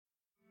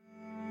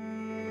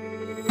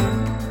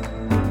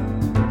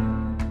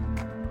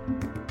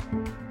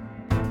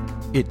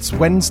It's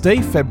Wednesday,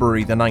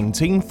 February the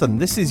 19th, and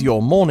this is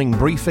your morning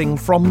briefing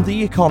from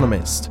The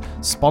Economist,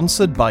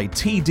 sponsored by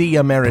TD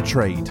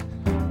Ameritrade.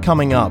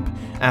 Coming up,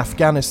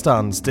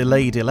 Afghanistan's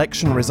delayed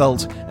election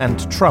result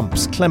and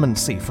Trump's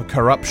clemency for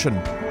corruption.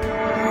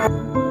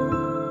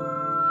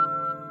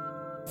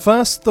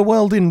 First, the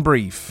world in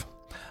brief.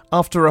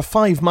 After a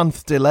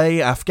 5-month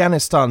delay,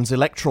 Afghanistan's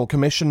Electoral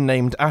Commission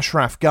named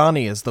Ashraf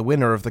Ghani as the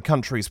winner of the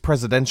country's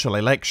presidential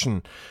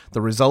election.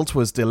 The result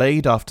was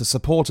delayed after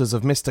supporters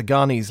of Mr.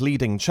 Ghani's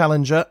leading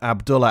challenger,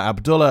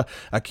 Abdullah,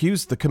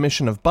 accused the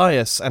commission of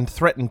bias and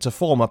threatened to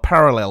form a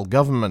parallel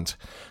government.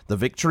 The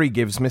victory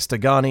gives Mr.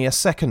 Ghani a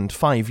second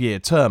 5-year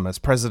term as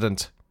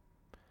president.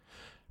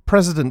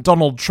 President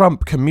Donald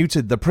Trump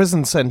commuted the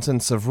prison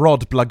sentence of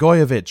Rod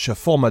Blagojevich, a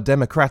former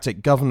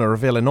Democratic governor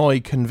of Illinois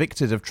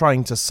convicted of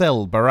trying to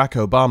sell Barack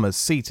Obama's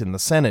seat in the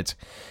Senate.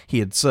 He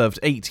had served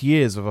 8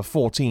 years of a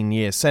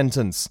 14-year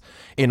sentence.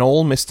 In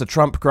all, Mr.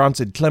 Trump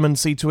granted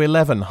clemency to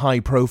 11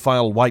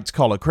 high-profile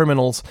white-collar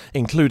criminals,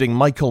 including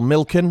Michael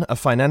Milken, a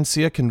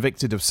financier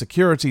convicted of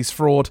securities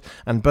fraud,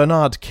 and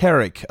Bernard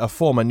Kerik, a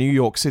former New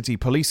York City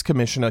police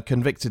commissioner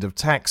convicted of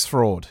tax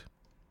fraud.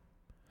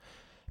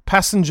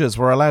 Passengers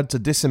were allowed to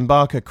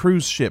disembark a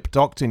cruise ship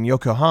docked in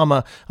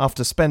Yokohama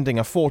after spending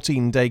a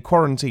 14-day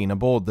quarantine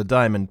aboard the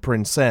Diamond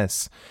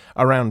Princess.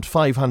 Around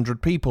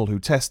 500 people who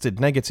tested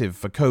negative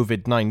for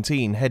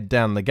COVID-19 head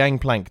down the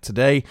gangplank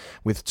today,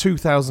 with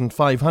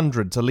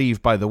 2,500 to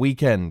leave by the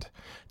weekend.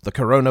 The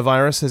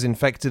coronavirus has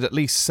infected at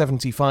least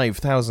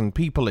 75,000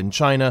 people in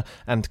China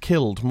and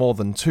killed more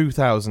than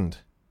 2,000.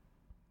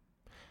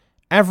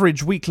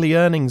 Average weekly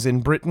earnings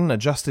in Britain,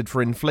 adjusted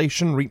for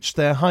inflation, reached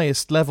their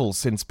highest levels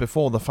since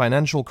before the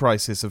financial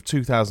crisis of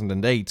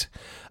 2008.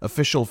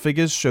 Official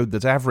figures showed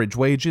that average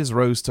wages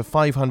rose to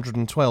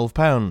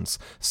 £512,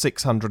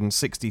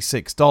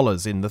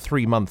 $666 in the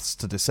 3 months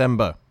to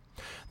December.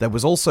 There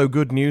was also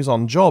good news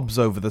on jobs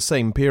over the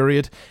same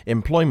period.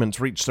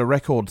 Employment reached a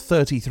record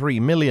 33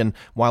 million,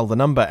 while the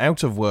number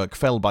out of work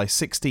fell by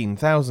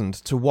 16,000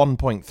 to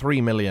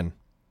 1.3 million.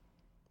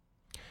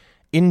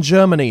 In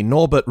Germany,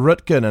 Norbert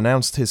Röttgen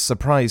announced his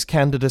surprise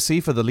candidacy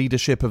for the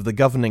leadership of the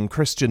governing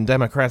Christian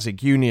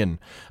Democratic Union.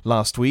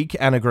 Last week,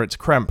 Annegret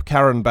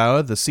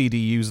Kramp-Karrenbauer, the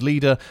CDU's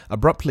leader,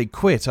 abruptly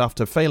quit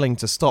after failing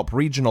to stop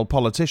regional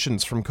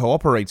politicians from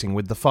cooperating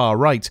with the far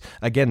right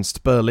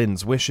against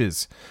Berlin's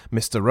wishes.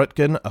 Mr.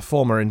 Röttgen, a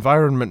former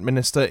environment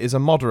minister, is a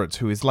moderate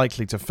who is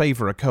likely to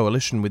favour a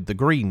coalition with the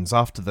Greens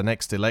after the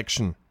next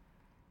election.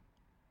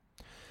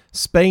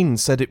 Spain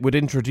said it would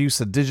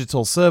introduce a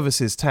digital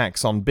services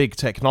tax on big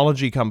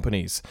technology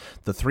companies.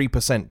 The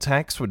 3%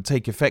 tax would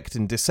take effect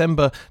in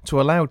December to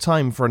allow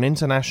time for an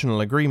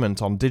international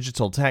agreement on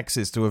digital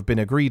taxes to have been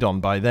agreed on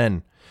by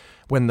then.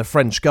 When the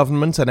French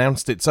government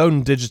announced its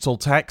own digital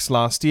tax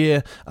last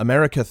year,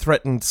 America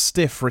threatened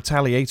stiff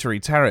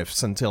retaliatory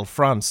tariffs until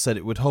France said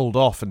it would hold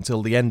off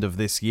until the end of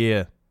this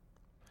year.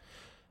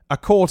 A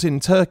court in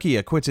Turkey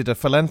acquitted a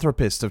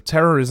philanthropist of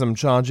terrorism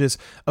charges,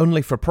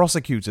 only for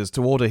prosecutors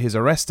to order his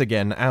arrest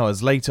again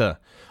hours later.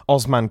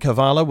 Osman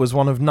Kavala was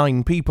one of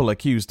 9 people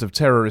accused of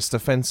terrorist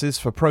offences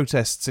for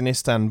protests in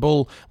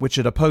Istanbul, which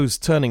had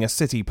opposed turning a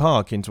city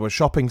park into a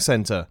shopping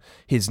centre.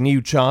 His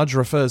new charge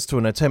refers to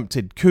an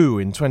attempted coup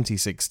in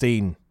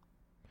 2016.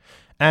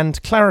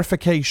 And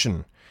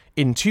clarification.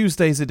 In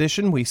Tuesday's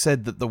edition, we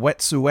said that the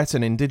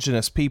Wet'suwet'en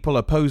indigenous people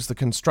oppose the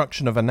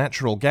construction of a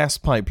natural gas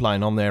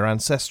pipeline on their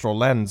ancestral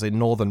lands in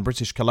northern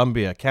British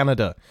Columbia,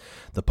 Canada.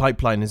 The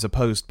pipeline is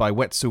opposed by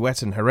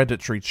Wet'suwet'en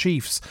hereditary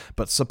chiefs,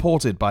 but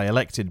supported by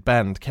elected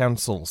band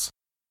councils.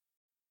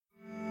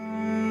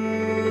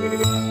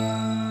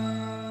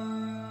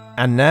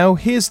 And now,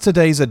 here's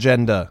today's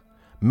agenda.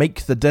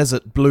 Make the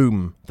desert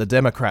bloom, the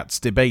Democrats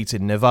debate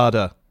in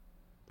Nevada.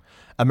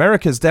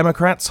 America's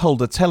Democrats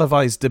hold a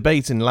televised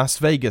debate in Las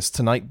Vegas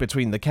tonight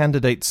between the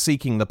candidates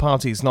seeking the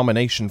party's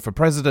nomination for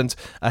president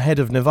ahead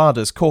of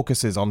Nevada's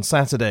caucuses on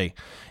Saturday.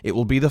 It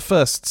will be the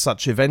first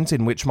such event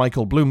in which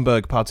Michael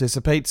Bloomberg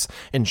participates,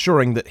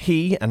 ensuring that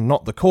he, and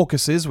not the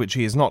caucuses, which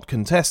he is not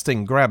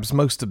contesting, grabs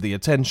most of the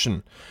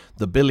attention.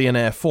 The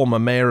billionaire former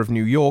mayor of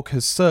New York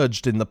has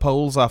surged in the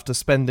polls after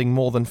spending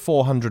more than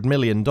 $400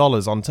 million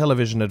on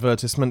television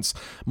advertisements,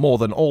 more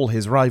than all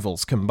his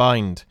rivals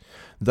combined.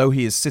 Though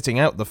he is sitting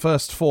out the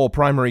first 4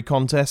 primary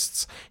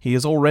contests, he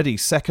is already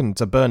second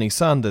to Bernie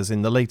Sanders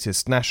in the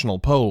latest national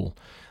poll.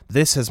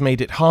 This has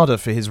made it harder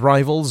for his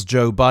rivals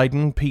Joe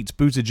Biden, Pete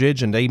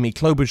Buttigieg and Amy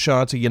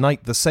Klobuchar to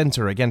unite the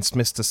centre against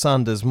Mr.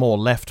 Sanders' more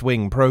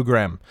left-wing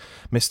program.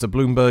 Mr.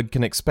 Bloomberg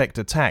can expect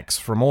attacks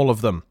from all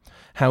of them.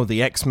 How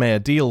the ex-mayor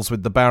deals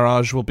with the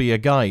barrage will be a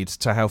guide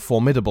to how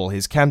formidable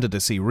his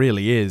candidacy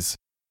really is.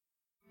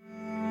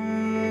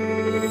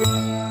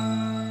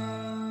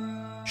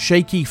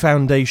 Shaky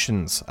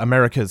foundations,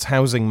 America's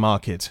housing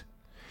market.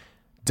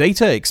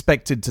 Data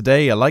expected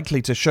today are likely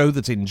to show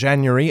that in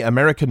January,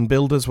 American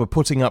builders were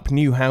putting up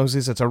new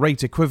houses at a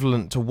rate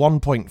equivalent to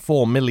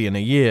 1.4 million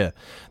a year.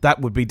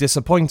 That would be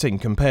disappointing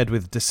compared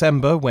with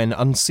December, when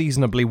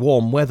unseasonably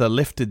warm weather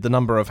lifted the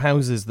number of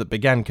houses that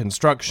began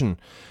construction.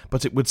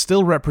 But it would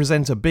still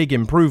represent a big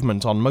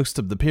improvement on most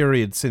of the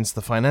period since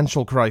the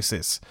financial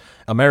crisis.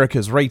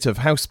 America's rate of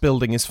house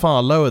building is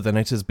far lower than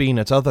it has been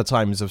at other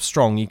times of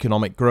strong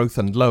economic growth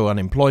and low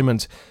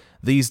unemployment.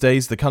 These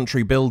days, the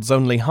country builds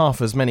only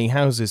half as many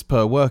houses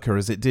per worker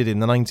as it did in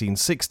the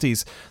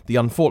 1960s, the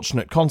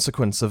unfortunate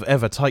consequence of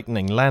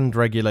ever-tightening land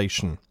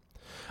regulation.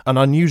 An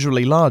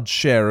unusually large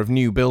share of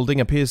new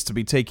building appears to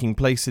be taking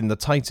place in the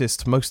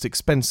tightest, most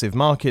expensive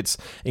markets,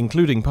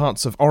 including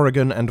parts of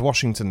Oregon and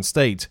Washington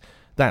state.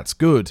 That's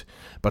good,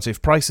 but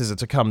if prices are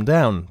to come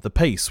down, the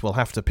pace will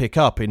have to pick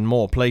up in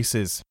more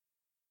places.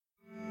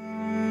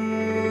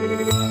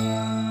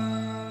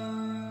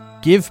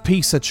 Give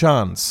peace a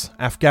chance.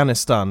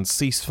 Afghanistan's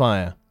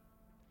ceasefire.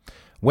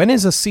 When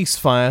is a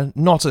ceasefire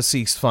not a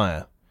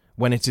ceasefire?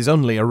 When it is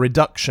only a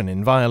reduction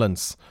in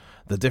violence.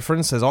 The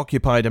difference has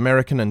occupied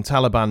American and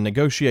Taliban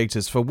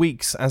negotiators for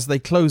weeks as they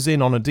close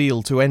in on a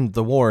deal to end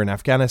the war in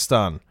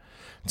Afghanistan.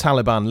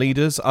 Taliban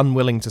leaders,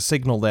 unwilling to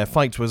signal their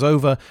fight was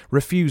over,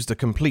 refused a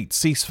complete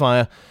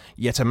ceasefire,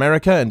 yet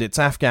America and its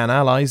Afghan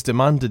allies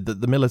demanded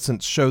that the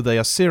militants show they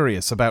are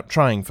serious about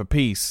trying for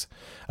peace.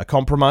 A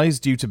compromise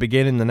due to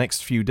begin in the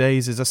next few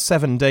days is a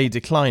 7-day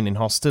decline in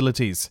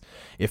hostilities.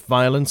 If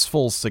violence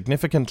falls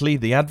significantly,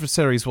 the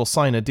adversaries will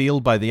sign a deal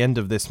by the end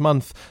of this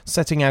month,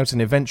 setting out an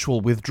eventual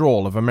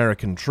withdrawal of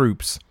American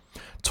troops.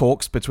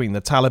 Talks between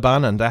the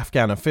Taliban and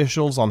Afghan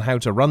officials on how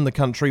to run the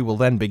country will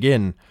then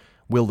begin.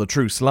 Will the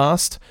truce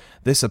last?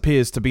 This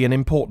appears to be an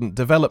important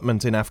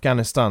development in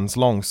Afghanistan's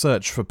long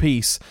search for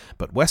peace,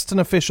 but Western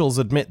officials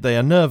admit they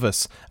are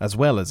nervous as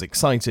well as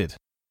excited.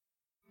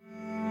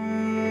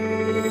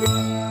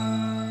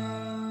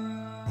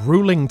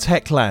 Ruling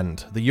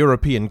Techland, the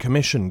European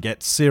Commission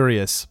gets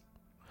serious.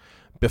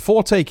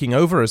 Before taking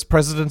over as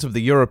President of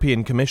the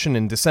European Commission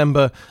in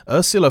December,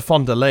 Ursula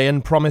von der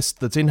Leyen promised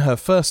that in her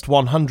first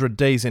 100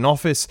 days in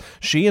office,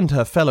 she and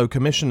her fellow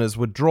commissioners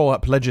would draw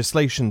up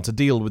legislation to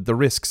deal with the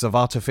risks of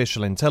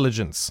artificial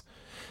intelligence.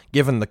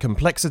 Given the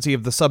complexity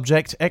of the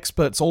subject,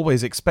 experts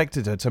always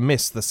expected her to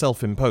miss the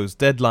self-imposed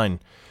deadline.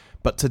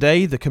 But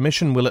today, the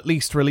Commission will at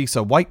least release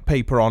a white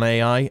paper on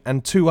AI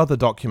and 2 other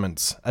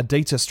documents, a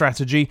data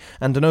strategy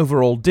and an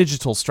overall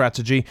digital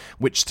strategy,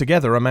 which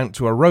together amount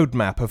to a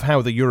roadmap of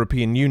how the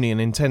European Union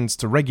intends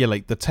to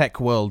regulate the tech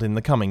world in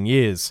the coming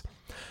years.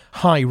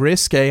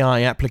 High-risk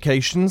AI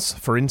applications,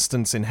 for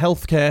instance in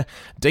healthcare,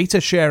 data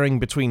sharing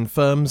between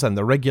firms and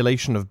the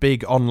regulation of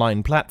big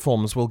online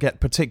platforms will get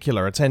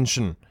particular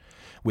attention.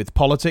 With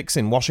politics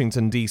in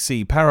Washington,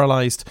 D.C.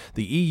 paralysed,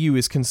 the EU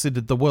is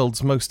considered the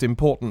world's most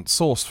important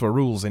source for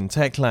rules in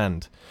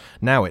techland.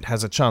 Now it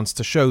has a chance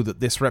to show that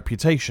this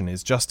reputation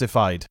is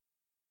justified.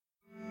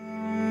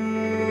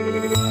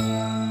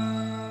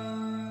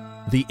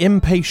 The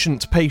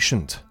impatient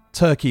patient,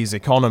 Turkey's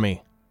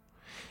economy.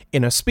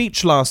 In a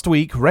speech last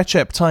week,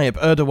 Recep Tayyip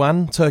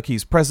Erdogan,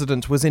 Turkey's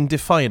president, was in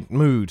defiant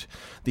mood.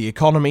 The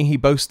economy, he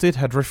boasted,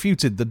 had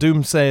refuted the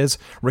doomsayers,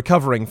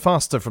 recovering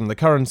faster from the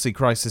currency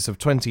crisis of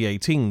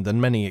 2018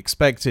 than many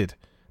expected.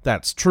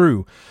 That's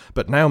true,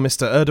 but now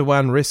Mr.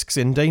 Erdogan risks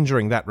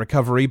endangering that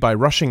recovery by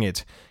rushing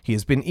it. He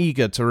has been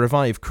eager to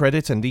revive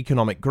credit and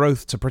economic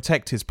growth to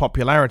protect his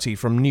popularity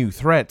from new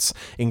threats,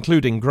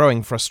 including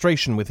growing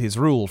frustration with his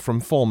rule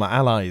from former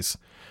allies.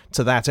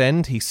 To that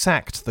end, he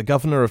sacked the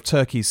governor of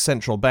Turkey's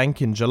central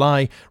bank in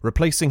July,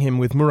 replacing him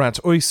with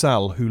Murat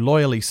Uysal, who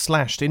loyally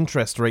slashed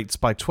interest rates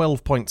by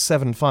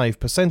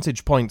 12.75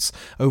 percentage points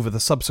over the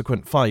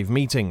subsequent 5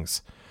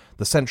 meetings.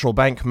 The central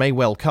bank may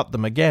well cut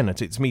them again at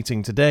its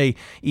meeting today,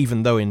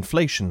 even though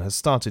inflation has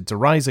started to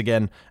rise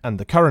again and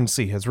the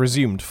currency has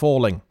resumed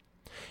falling.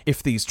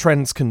 If these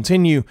trends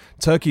continue,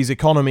 Turkey's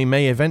economy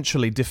may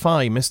eventually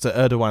defy Mr.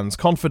 Erdogan's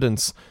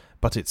confidence,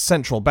 but its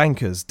central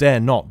bankers dare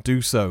not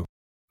do so.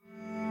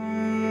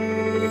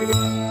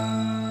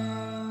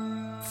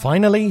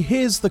 Finally,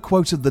 here's the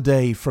quote of the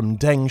day from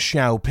Deng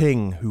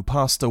Xiaoping, who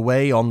passed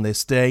away on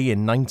this day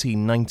in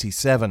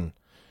 1997.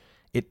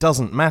 "It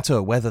doesn't matter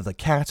whether the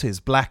cat is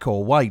black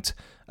or white,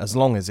 as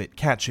long as it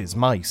catches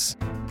mice."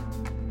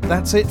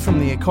 That's it from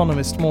the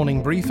Economist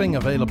Morning Briefing,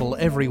 available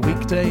every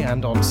weekday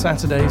and on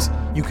Saturdays.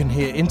 You can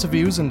hear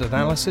interviews and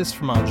analysis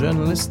from our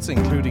journalists,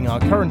 including our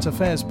current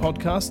affairs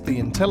podcast, The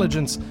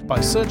Intelligence, by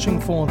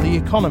searching for The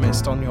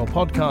Economist on your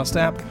podcast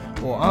app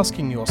or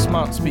asking your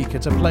smart speaker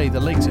to play the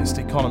latest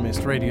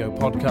Economist radio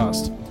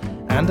podcast.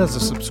 And as a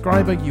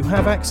subscriber, you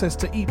have access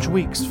to each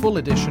week's full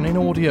edition in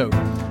audio.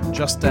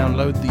 Just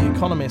download the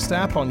Economist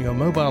app on your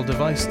mobile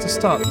device to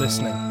start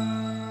listening.